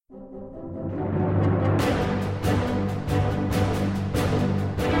Welcome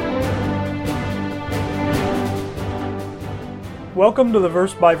to the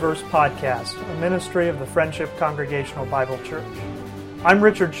Verse by Verse podcast, a ministry of the Friendship Congregational Bible Church. I'm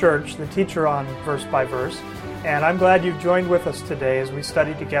Richard Church, the teacher on Verse by Verse, and I'm glad you've joined with us today as we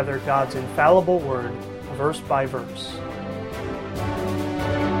study together God's infallible Word, verse by verse.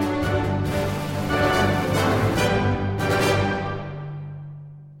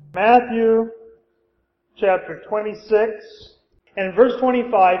 Matthew chapter 26, and in verse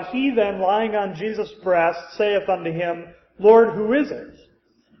 25, He then, lying on Jesus' breast, saith unto him, Lord, who is it?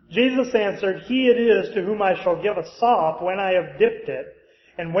 Jesus answered, He it is to whom I shall give a sop when I have dipped it.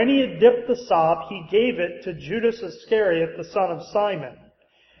 And when he had dipped the sop, he gave it to Judas Iscariot, the son of Simon.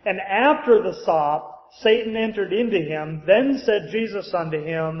 And after the sop, Satan entered into him. Then said Jesus unto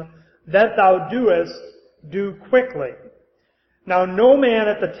him, That thou doest, do quickly. Now no man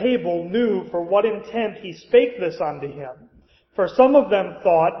at the table knew for what intent he spake this unto him. For some of them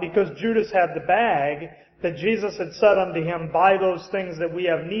thought, because Judas had the bag, that Jesus had said unto him, Buy those things that we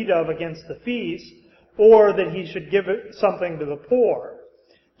have need of against the feast, or that he should give something to the poor.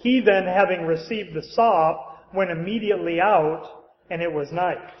 He then, having received the sop, went immediately out, and it was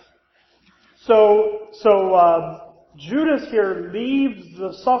night. So Judas here leaves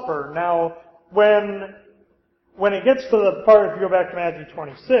the supper. Now, when it gets to the part, if you go back to Matthew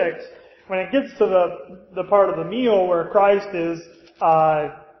 26, when it gets to the part of the meal where Christ is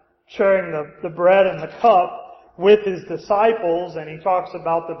sharing the bread and the cup with his disciples, and he talks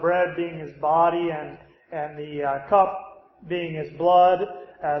about the bread being his body and the cup being his blood,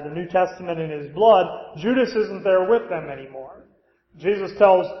 the New Testament in his blood, Judas isn't there with them anymore. Jesus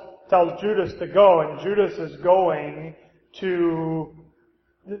tells Judas to go, and Judas is going to,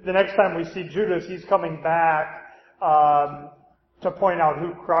 the next time we see Judas, he's coming back to point out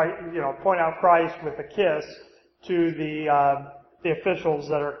Christ with a kiss to the officials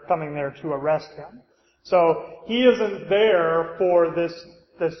that are coming there to arrest him. So he isn't there for this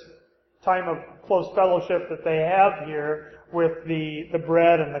time of close fellowship that they have here with the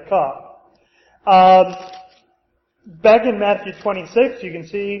bread and the cup. Back in Matthew 26, you can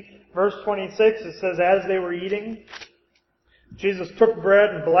see verse 26, it says, As they were eating, Jesus took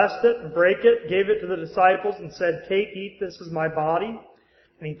bread and blessed it and brake it, gave it to the disciples and said, Take, eat, this is my body.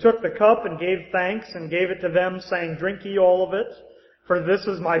 And he took the cup and gave thanks and gave it to them, saying, Drink ye all of it, for this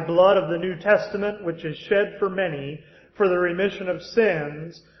is my blood of the New Testament, which is shed for many for the remission of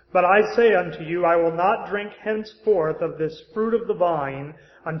sins. But I say unto you, I will not drink henceforth of this fruit of the vine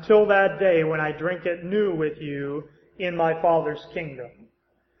until that day when I drink it new with you in my Father's kingdom.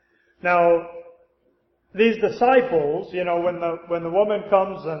 Now, these disciples, when the woman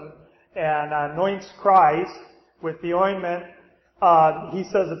comes and anoints Christ with the ointment, he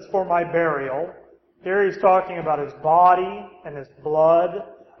says it's for my burial. Here he's talking about his body and his blood.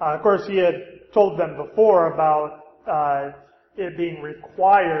 Of course, he had told them before about it being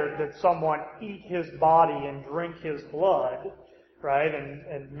required that someone eat his body and drink his blood, right?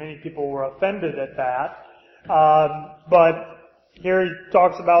 And many people were offended at that. But here he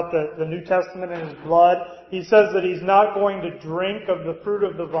talks about the New Testament and his blood. He says that he's not going to drink of the fruit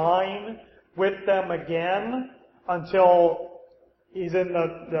of the vine with them again until he's in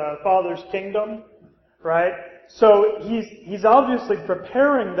the Father's kingdom, right? So he's obviously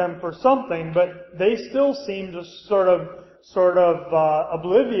preparing them for something, but they still seem to sort of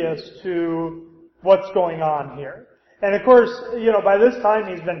oblivious to what's going on here. And of course, by this time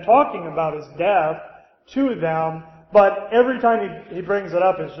he's been talking about his death to them, but every time he brings it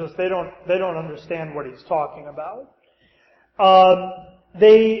up, it's just they don't understand what he's talking about.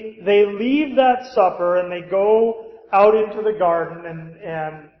 They leave that supper and they go out into the garden,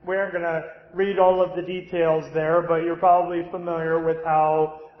 and we aren't going to read all of the details there, but you're probably familiar with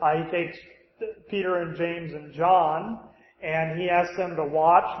how he takes Peter and James and John, and he asks them to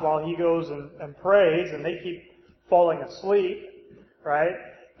watch while he goes and prays, and they keep falling asleep, right?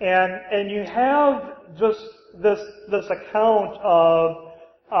 And you have just this account of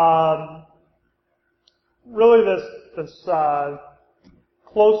really this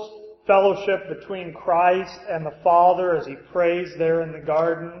close fellowship between Christ and the Father as he prays there in the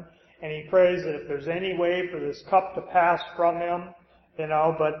garden, and he prays that if there's any way for this cup to pass from him,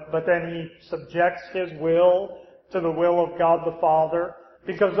 but then he subjects his will to the will of God the Father,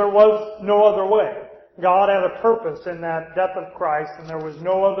 because there was no other way. God had a purpose in that death of Christ, and there was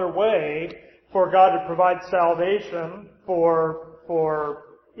no other way for God to provide salvation for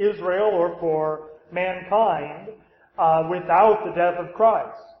Israel or for mankind without the death of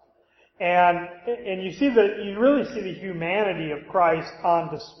Christ. And you really see the humanity of Christ on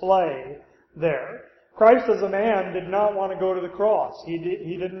display there. Christ as a man did not want to go to the cross. He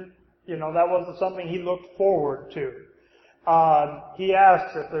didn't, that wasn't something he looked forward to. He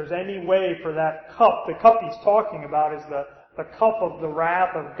asks if there's any way for that cup. The cup he's talking about is the cup of the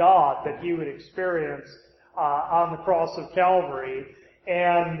wrath of God that he would experience on the cross of Calvary.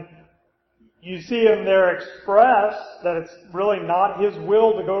 And you see him there express that it's really not his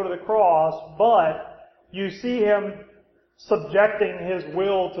will to go to the cross, but you see him subjecting his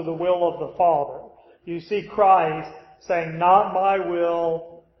will to the will of the Father. You see Christ saying, "Not my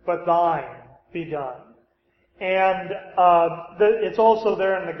will, but thine be done." And it's also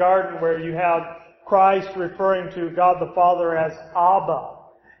there in the garden where you have Christ referring to God the Father as Abba.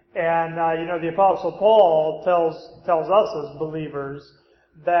 And the Apostle Paul tells us as believers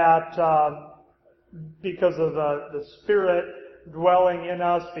that because of the Spirit dwelling in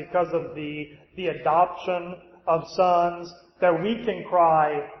us, because of the adoption of sons, that we can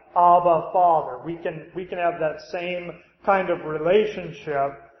cry, "Abba, Father." We can have that same kind of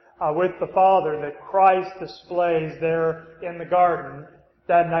relationship with the Father that Christ displays there in the garden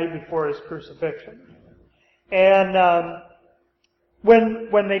that night before His crucifixion. And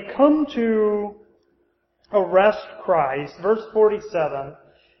when they come to arrest Christ, verse 47,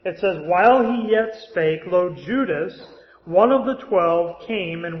 it says, "While he yet spake, lo, Judas, one of the 12,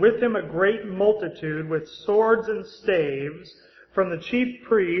 came, and with him a great multitude with swords and staves from the chief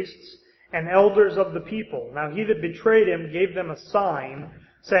priests and elders of the people. Now he that betrayed him gave them a sign,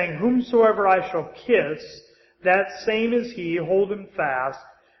 saying, Whomsoever I shall kiss, that same is he, hold him fast.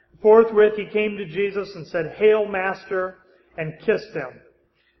 Forthwith he came to Jesus and said, Hail, Master, and kissed him.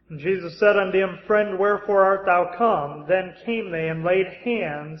 And Jesus said unto him, Friend, wherefore art thou come? Then came they and laid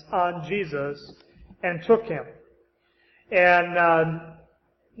hands on Jesus and took him." And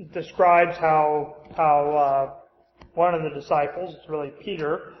describes how one of the disciples, it's really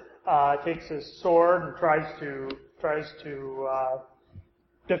Peter, takes his sword and tries to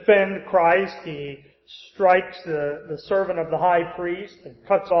defend Christ. He strikes the servant of the high priest and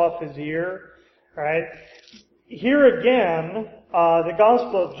cuts off his ear. Right? Here again, the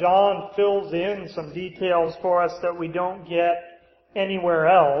Gospel of John fills in some details for us that we don't get anywhere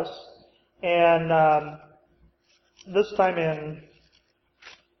else. And this time in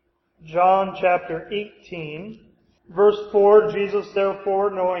John chapter 18, verse 4, "Jesus therefore,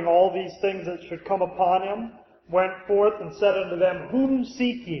 knowing all these things that should come upon him, went forth and said unto them, Whom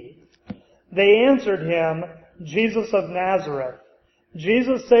seek ye? They answered him, Jesus of Nazareth.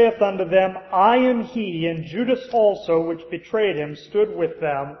 Jesus saith unto them, I am he, and Judas also, which betrayed him, stood with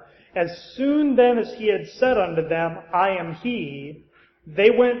them. As soon then as he had said unto them, I am he, they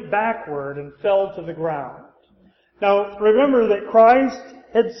went backward and fell to the ground." Now, remember that Christ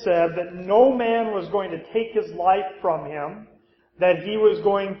had said that no man was going to take his life from him, that he was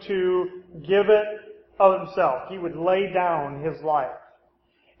going to give it of himself. He would lay down his life.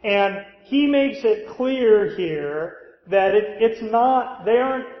 And he makes it clear here that it's not, they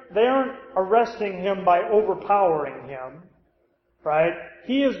aren't arresting him by overpowering him, right?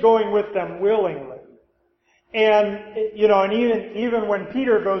 He is going with them willingly. And, and even when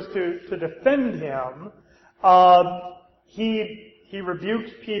Peter goes to defend him, he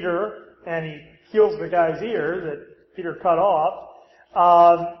rebukes Peter and he heals the guy's ear that Peter cut off,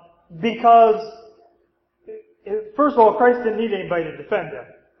 because, first of all, Christ didn't need anybody to defend him,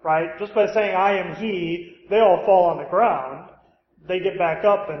 right? Just by saying, I am he, they all fall on the ground. They get back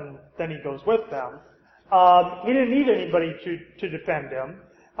up and then he goes with them. He didn't need anybody to defend him.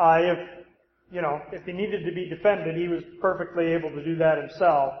 If he needed to be defended, he was perfectly able to do that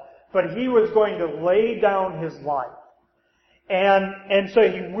himself. But he was going to lay down his life. And so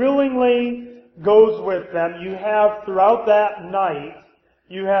he willingly goes with them. You have, throughout that night,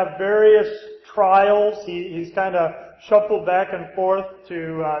 you have various trials. He's kind of shuffled back and forth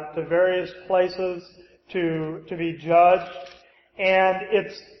to various places to be judged. And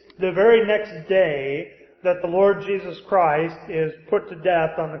it's the very next day that the Lord Jesus Christ is put to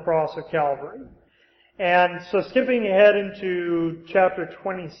death on the cross of Calvary. And so skipping ahead into chapter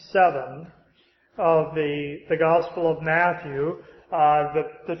 27 of the Gospel of Matthew,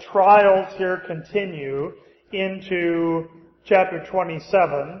 the trials here continue into chapter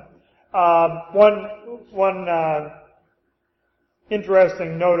 27. One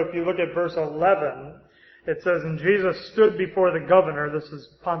interesting note, if you look at verse 11, it says, And Jesus stood before the governor, this is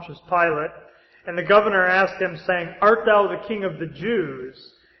Pontius Pilate, and the governor asked him, saying, Art thou the king of the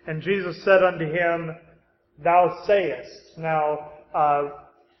Jews? And Jesus said unto him, Thou sayest. Now,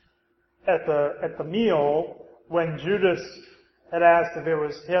 at the meal, when Judas had asked if it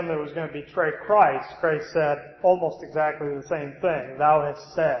was him that was going to betray Christ, Christ said almost exactly the same thing. Thou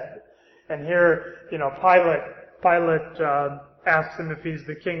hast said. And here, Pilate asks him if he's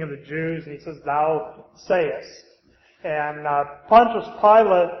the king of the Jews, and he says, Thou sayest. And Pontius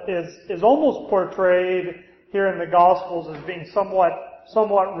Pilate is almost portrayed here in the Gospels as being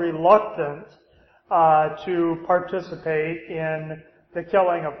somewhat reluctant to participate in the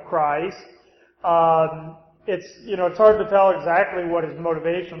killing of Christ. It's hard to tell exactly what his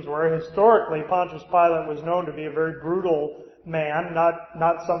motivations were. Historically, Pontius Pilate was known to be a very brutal man,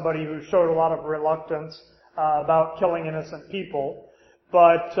 not somebody who showed a lot of reluctance about killing innocent people.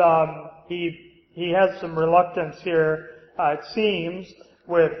 But he has some reluctance here, it seems,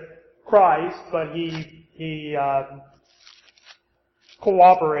 with Christ, but he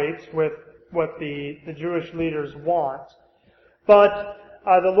cooperates with what the Jewish leaders want. But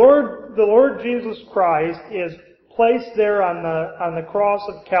the Lord Jesus Christ is placed there on the cross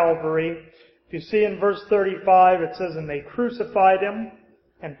of Calvary. If you see in verse 35, it says, And they crucified him,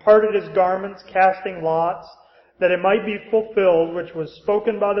 and parted his garments, casting lots, that it might be fulfilled, which was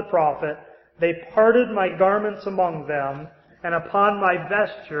spoken by the prophet, They parted my garments among them, and upon my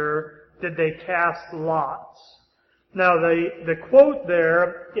vesture did they cast lots. Now, the quote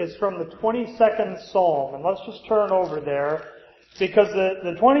there is from the 22nd Psalm, and let's just turn over there, because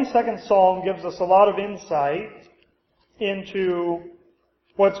the 22nd Psalm gives us a lot of insight into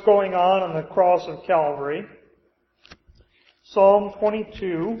what's going on the cross of Calvary. Psalm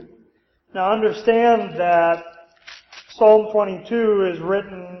 22. Now understand that Psalm 22 is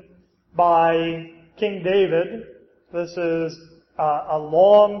written by King David. This is a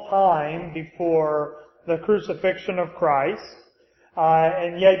long time before the crucifixion of Christ.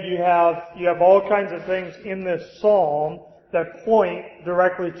 And yet you have all kinds of things in this psalm that point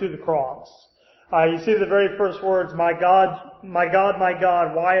directly to the cross. You see the very first words, my God, my God, my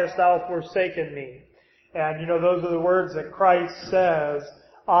God, why hast thou forsaken me? And those are the words that Christ says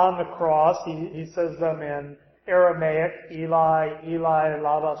on the cross. He says them in Aramaic, Eli, Eli,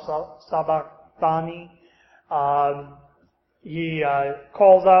 lama sabachthani. He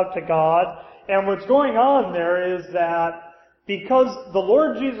calls out to God. And what's going on there is that because the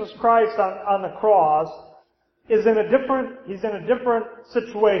Lord Jesus Christ on the cross he's in a different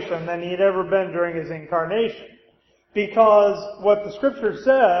situation than he'd ever been during his incarnation. Because what the Scripture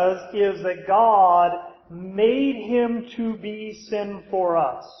says is that God made him to be sin for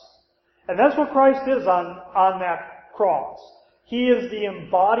us. And that's what Christ is on that cross. He is the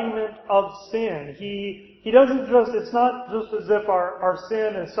embodiment of sin. He doesn't just, it's not just as if our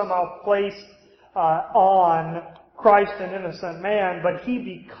sin is somehow placed on Christ, an innocent man, but he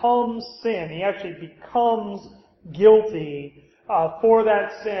becomes sin. He actually becomes guilty for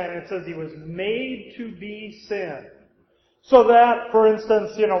that sin. It says he was made to be sin. So that, for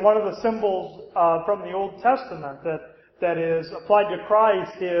instance, one of the symbols from the Old Testament that is applied to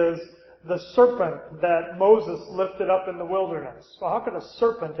Christ is the serpent that Moses lifted up in the wilderness. Well, how could a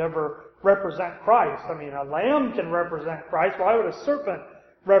serpent ever represent Christ? I mean, a lamb can represent Christ. Why would a serpent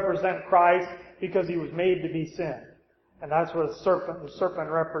represent Christ? Because he was made to be sin. And that's what the serpent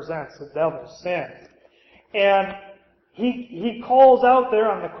represents, the devil's sin. And he calls out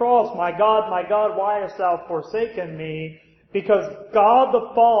there on the cross, my God, why hast thou forsaken me? Because God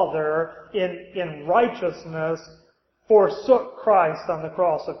the Father, in righteousness, forsook Christ on the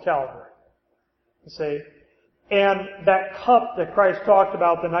cross of Calvary. You see? And that cup that Christ talked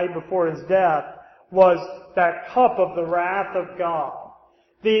about the night before his death was that cup of the wrath of God.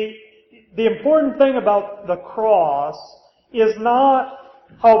 The important thing about the cross is not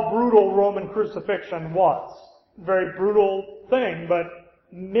how brutal Roman crucifixion was. Very brutal thing, but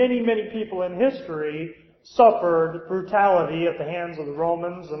many, many people in history suffered brutality at the hands of the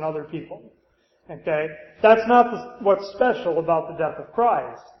Romans and other people. Okay? That's not what's special about the death of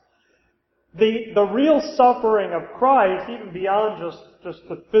Christ. The real suffering of Christ, even beyond just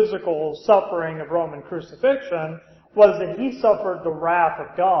the physical suffering of Roman crucifixion, was that he suffered the wrath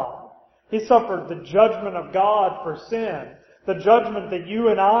of God. He suffered the judgment of God for sin. The judgment that you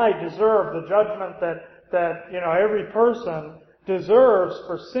and I deserve, the judgment that every person deserves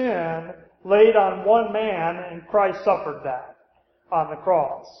for sin, laid on one man, and Christ suffered that on the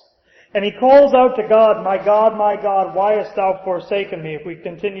cross. And he calls out to God, my God, why hast thou forsaken me? If we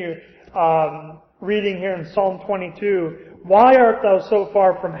continue reading here in Psalm 22, why art thou so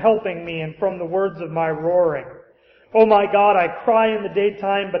far from helping me and from the words of my roaring? O my God, I cry in the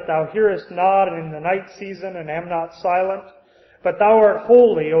daytime, but thou hearest not, and in the night season, and am not silent. But thou art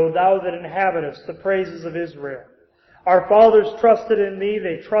holy, O thou that inhabitest the praises of Israel. Our fathers trusted in thee,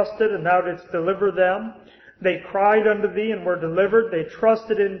 they trusted, and thou didst deliver them. They cried unto thee and were delivered. They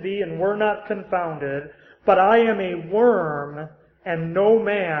trusted in thee and were not confounded. But I am a worm and no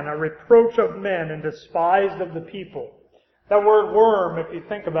man, a reproach of men and despised of the people. That word worm, if you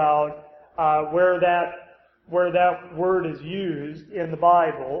think about where that word is used in the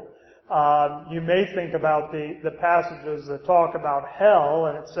Bible, you may think about the passages that talk about hell,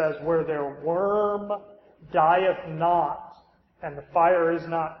 and it says, where their worm dieth not, and the fire is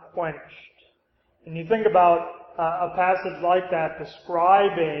not quenched. And you think about a passage like that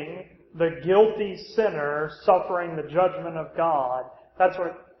describing the guilty sinner suffering the judgment of God. That's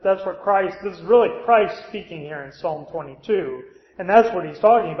what Christ, this is really Christ speaking here in Psalm 22. And that's what he's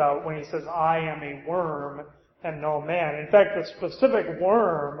talking about when he says, I am a worm and no man. In fact, the specific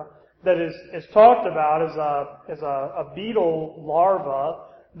worm that is talked about is a beetle larva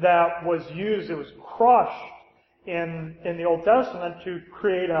that was used, it was crushed in the Old Testament to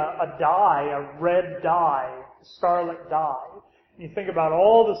create a dye, a red dye, scarlet dye. You think about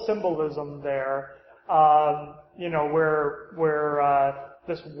all the symbolism there, where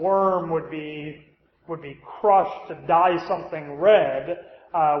this worm would be crushed to dye something red,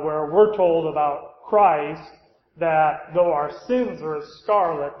 where we're told about Christ that though our sins are as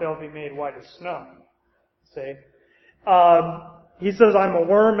scarlet, they'll be made white as snow. See? He says, I'm a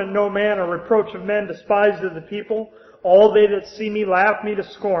worm and no man, a reproach of men, despised of the people. All they that see me laugh me to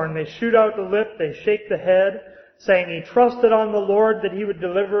scorn. They shoot out the lip, they shake the head, saying, he trusted on the Lord that he would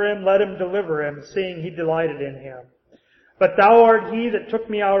deliver him. Let him deliver him, seeing he delighted in him. But thou art he that took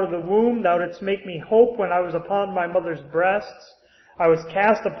me out of the womb. Thou didst make me hope when I was upon my mother's breasts. I was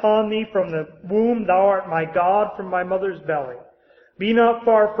cast upon thee from the womb. Thou art my God from my mother's belly. Be not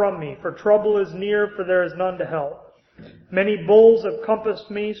far from me, for trouble is near, for there is none to help. Many bulls have compassed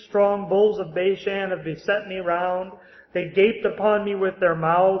me, strong bulls of Bashan have beset me round. They gaped upon me with their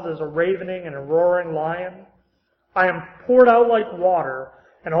mouths as a ravening and a roaring lion. I am poured out like water,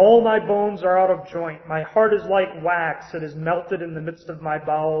 and all my bones are out of joint. My heart is like wax, it is melted in the midst of my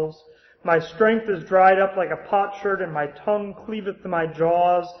bowels. My strength is dried up like a potsherd, and my tongue cleaveth to my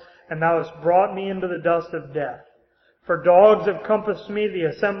jaws, and thou hast brought me into the dust of death. For dogs have compassed me, the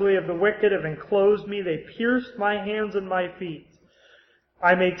assembly of the wicked have enclosed me, they pierced my hands and my feet.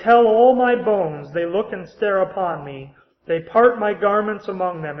 I may tell all my bones, they look and stare upon me. They part my garments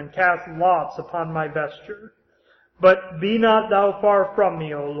among them, and cast lots upon my vesture. But be not thou far from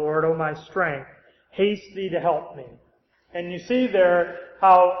me, O Lord, O my strength. Haste thee to help me. And you see there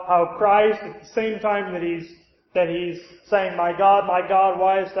how Christ, at the same time that he's saying, my God,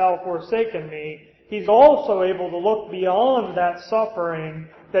 why hast thou forsaken me? He's also able to look beyond that suffering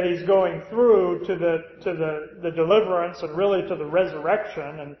that he's going through to the deliverance and really to the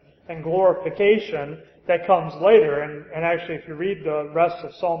resurrection and glorification that comes later. And actually, if you read the rest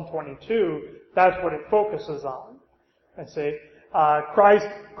of Psalm 22, that's what it focuses on. I say,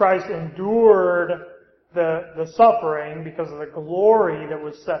 Christ endured the suffering because of the glory that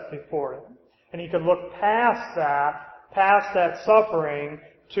was set before him. And he could look past that suffering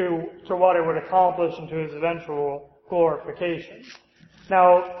to what it would accomplish and to his eventual glorification.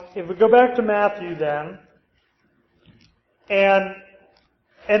 Now, if we go back to Matthew then,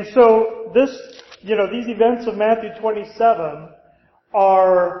 and so this, these events of Matthew 27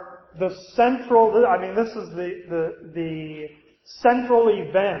 are the central, this is the central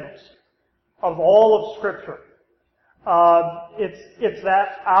event of all of Scripture. It's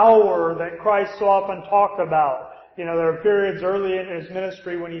that hour that Christ so often talked about. There are periods early in his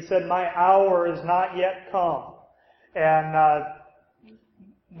ministry when he said, my hour is not yet come. And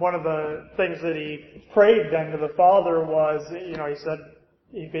one of the things that he prayed then to the Father was,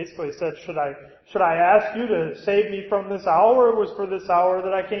 he basically said, should I ask you to save me from this hour? It was for this hour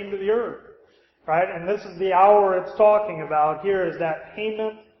that I came to the earth. Right? And this is the hour it's talking about here, is that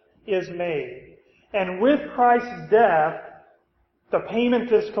payment is made. And with Christ's death, the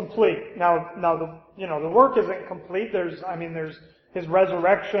payment is complete. Now the work isn't complete. There's his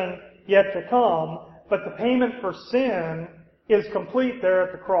resurrection yet to come, but the payment for sin is complete there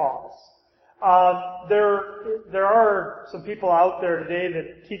at the cross. There are some people out there today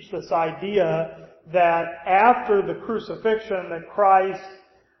that teach this idea that after the crucifixion that Christ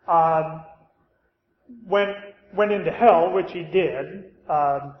went into hell, which he did.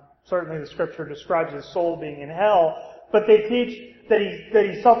 Certainly the Scripture describes his soul being in hell, but they teach that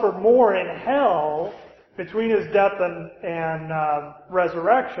he suffered more in hell between his death and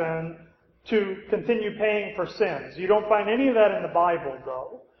resurrection to continue paying for sins. You don't find any of that in the Bible,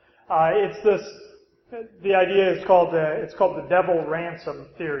 though. The idea is called the devil ransom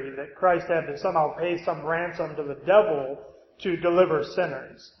theory, that Christ had to somehow pay some ransom to the devil to deliver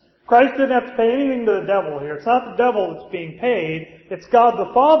sinners. Christ didn't have to pay anything to the devil here. It's not the devil that's being paid. It's God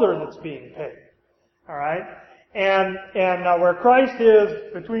the Father that's being paid. Alright? And where Christ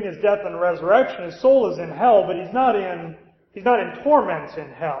is between his death and resurrection, his soul is in hell, but he's not in torments in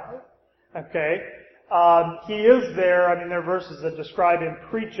hell. Okay? He is there. I mean, there are verses that describe him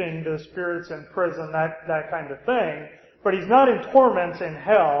preaching to the spirits in prison, that kind of thing. But he's not in torments in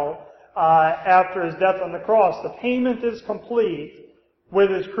hell after his death on the cross. The payment is complete with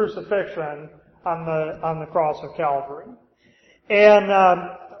his crucifixion on the cross of Calvary. And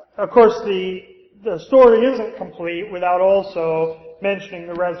of course, the story isn't complete without also mentioning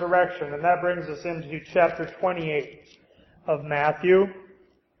the resurrection, and that brings us into chapter 28 of Matthew.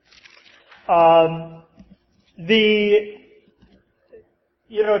 It's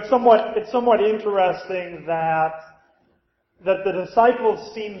somewhat interesting that the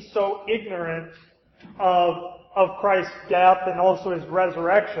disciples seem so ignorant of Christ's death and also his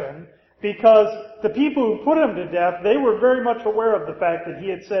resurrection, because the people who put him to death, they were very much aware of the fact that he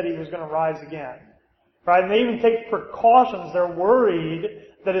had said he was going to rise again. Right? And they even take precautions. They're worried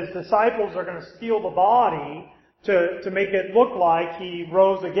that his disciples are going to steal the body to make it look like he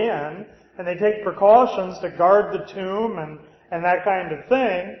rose again. And they take precautions to guard the tomb and that kind of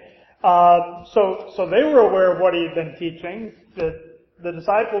thing. So they were aware of what he had been teaching. The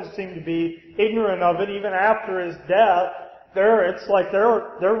disciples seem to be ignorant of it even after his death. It's like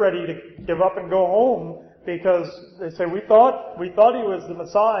they're ready to give up and go home, because they say, we thought he was the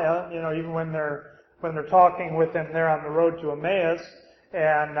Messiah, even when they're talking with him there on the road to Emmaus,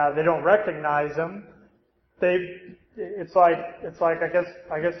 and they don't recognize him. It's like I guess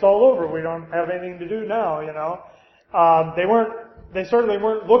it's all over. We don't have anything to do now, They certainly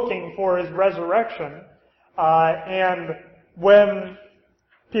weren't looking for his resurrection. And when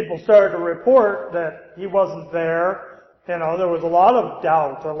people started to report that he wasn't there, there was a lot of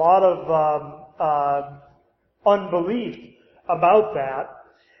doubt, a lot of unbelief about that.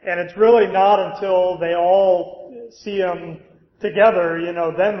 And it's really not until they all see him together,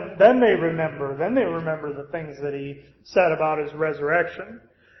 then they remember. Then they remember the things that he said about his resurrection.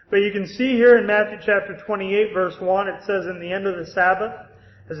 But you can see here in Matthew chapter 28, verse 1, it says, "In the end of the Sabbath,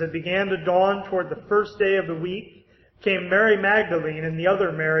 as it began to dawn toward the first day of the week, came Mary Magdalene and the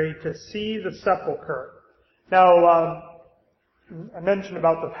other Mary to see the sepulchre." Now, I mentioned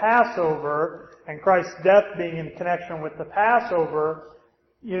about the Passover and Christ's death being in connection with the Passover.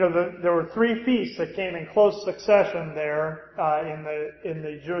 There were three feasts that came in close succession there in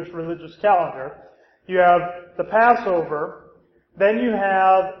the Jewish religious calendar. You have the Passover, then you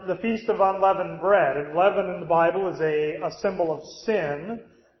have the Feast of Unleavened Bread. And leaven in the Bible is a symbol of sin.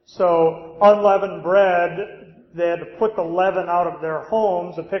 So unleavened bread, they had to put the leaven out of their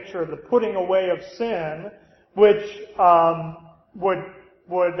homes, a picture of the putting away of sin, which would in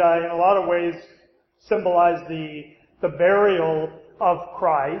a lot of ways symbolize the burial of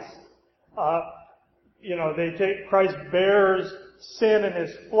Christ. Christ bears sin in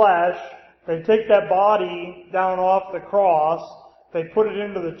his flesh. They take that body down off the cross. They put it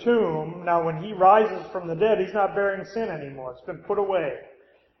into the tomb. Now when he rises from the dead, he's not bearing sin anymore. It's been put away.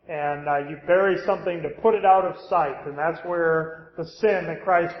 And you bury something to put it out of sight. And that's where the sin that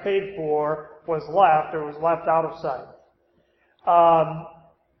Christ paid for was left. It was left out of sight.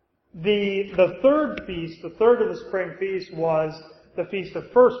 The third feast, the third of the spring feast, was the Feast of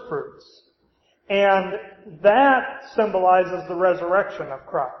First Fruits. And that symbolizes the resurrection of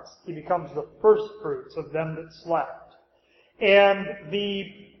Christ. He becomes the first fruits of them that slept. And the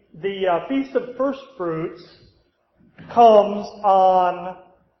Feast of First Fruits comes on,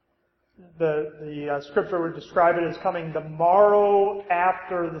 the scripture would describe it as coming the morrow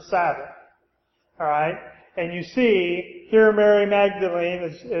after the Sabbath. Alright? And you see, here Mary Magdalene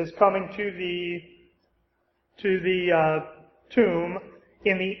is coming to the tomb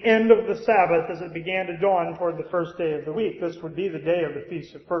in the end of the Sabbath as it began to dawn toward the first day of the week. This would be the day of the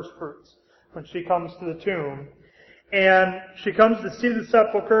Feast of First Fruits, when she comes to the tomb. And she comes to see the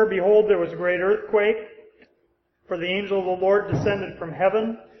sepulchre. Behold, there was a great earthquake, for the angel of the Lord descended from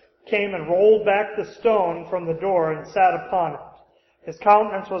heaven, came and rolled back the stone from the door and sat upon it. His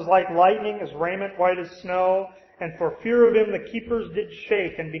countenance was like lightning, his raiment white as snow, and for fear of him the keepers did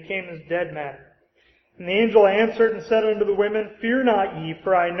shake and became as dead men. And the angel answered and said unto the women, Fear not ye,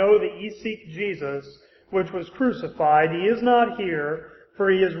 for I know that ye seek Jesus, which was crucified. He is not here,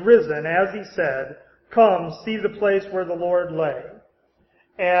 for he is risen, as he said. Come, see the place where the Lord lay.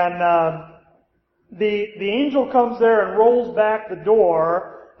 And the angel comes there and rolls back the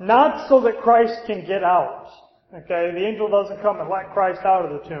door, not so that Christ can get out. Okay, the angel doesn't come and let Christ out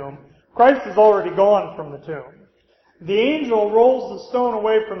of the tomb. Christ is already gone from the tomb. the angel rolls the stone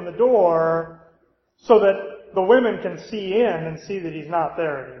away from the door so that the women can see in and see that he's not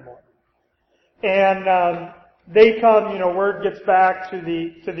there anymore. And they come, word gets back to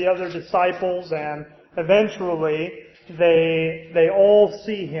the other disciples, and eventually they all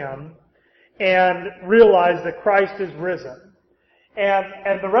see him and realize that Christ is risen.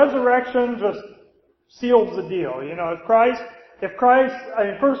 And the resurrection just seals the deal. If Christ,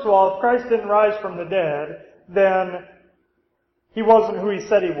 first of all, if Christ didn't rise from the dead, then he wasn't who he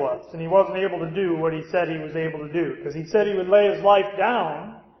said he was, and he wasn't able to do what he said he was able to do, because he said he would lay his life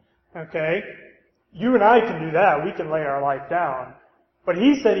down. Okay? You and I can do that. We can lay our life down. But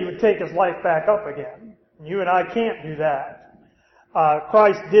he said he would take his life back up again. And you and I can't do that.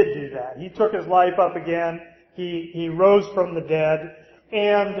 Christ did do that. He took his life up again. He rose from the dead.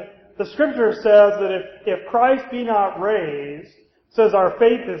 And the Scripture says that if Christ be not raised, it says our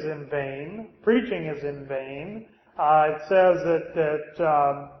faith is in vain, preaching is in vain. It says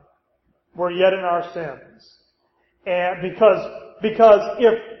that we're yet in our sins. And because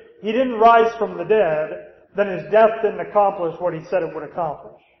if he didn't rise from the dead, then his death didn't accomplish what he said it would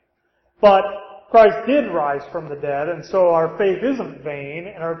accomplish. But Christ did rise from the dead, and so our faith isn't vain,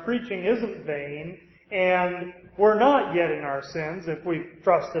 and our preaching isn't vain, and we're not yet in our sins if we've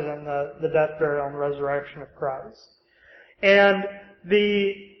trusted in the death, burial, and resurrection of Christ. And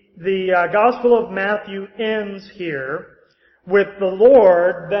the Gospel of Matthew ends here with the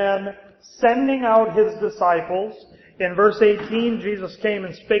Lord then sending out his disciples. In verse 18, Jesus came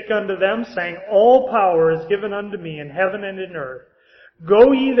and spake unto them, saying, All power is given unto me in heaven and in earth.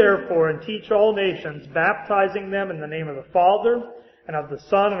 Go ye therefore and teach all nations, baptizing them in the name of the Father, and of the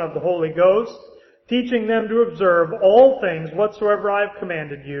Son, and of the Holy Ghost, teaching them to observe all things whatsoever I have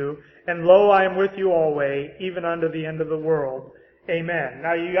commanded you, and lo, I am with you always, even unto the end of the world. Amen.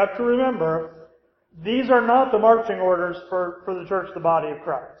 Now you have to remember, these are not the marching orders for the church, the body of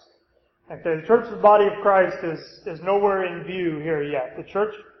Christ. Okay, the church, the body of Christ, is nowhere in view here yet. The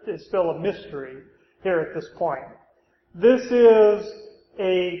church is still a mystery here at this point. This is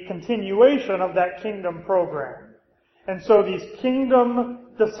a continuation of that kingdom program. And so these kingdom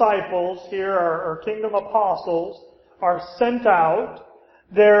disciples here, or kingdom apostles, are sent out.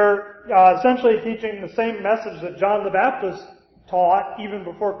 They're essentially teaching the same message that John the Baptist taught even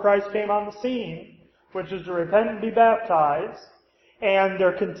before Christ came on the scene, which is to repent and be baptized. And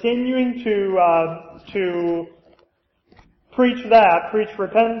they're continuing to preach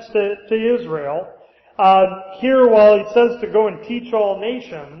repentance to Israel. Here, while it says to go and teach all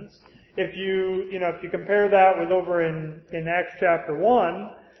nations, if you compare that with over in Acts chapter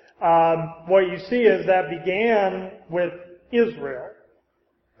 1, what you see is that began with Israel.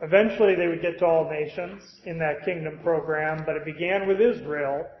 Eventually they would get to all nations in that kingdom program, but it began with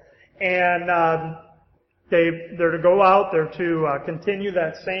Israel. And they're to go out, they're to continue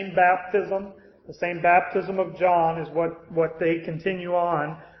that same baptism. The same baptism of John is what they continue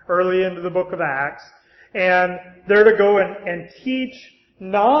on early into the book of Acts. And they're to go and teach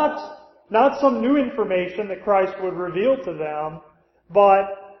not some new information that Christ would reveal to them, but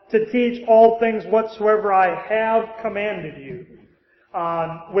to teach all things whatsoever I have commanded you,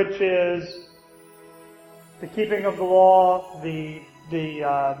 which is the keeping of the law, the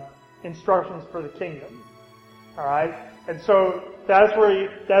instructions for the kingdom. All right, and so that's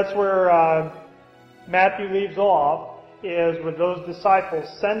where Matthew leaves off, is with those disciples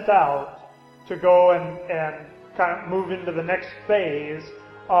sent out to go and kind of move into the next phase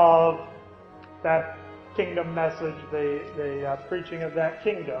of that kingdom message, the preaching of that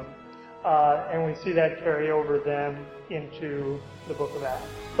kingdom, and we see that carry over then into the book of Acts.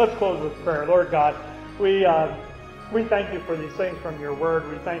 Let's close with prayer. Lord God, we thank you for these things from your word.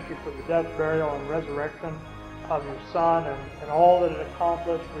 We thank you for the death, burial, and resurrection of your Son and all that it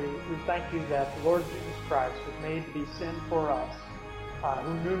accomplished. We thank you that the Lord Jesus Christ was made to be sin for us,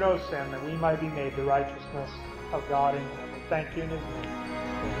 who knew no sin, that we might be made the righteousness of God in him. We thank you in his name.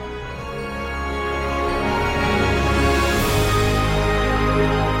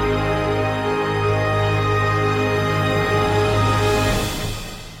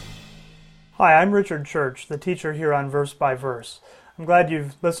 Hi, I'm Richard Church, the teacher here on Verse by Verse. I'm glad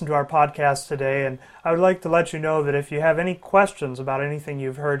you've listened to our podcast today, and I would like to let you know that if you have any questions about anything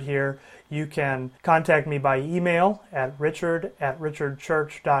you've heard here, you can contact me by email at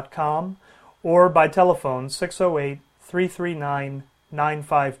richard@richardchurch.com or by telephone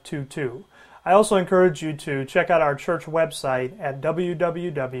 608-339-9522. I also encourage you to check out our church website at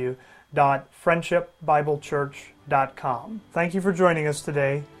www.friendshipbiblechurch.com. Thank you for joining us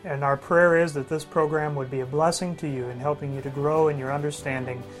today, and our prayer is that this program would be a blessing to you in helping you to grow in your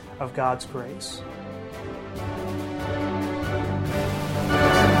understanding of God's grace.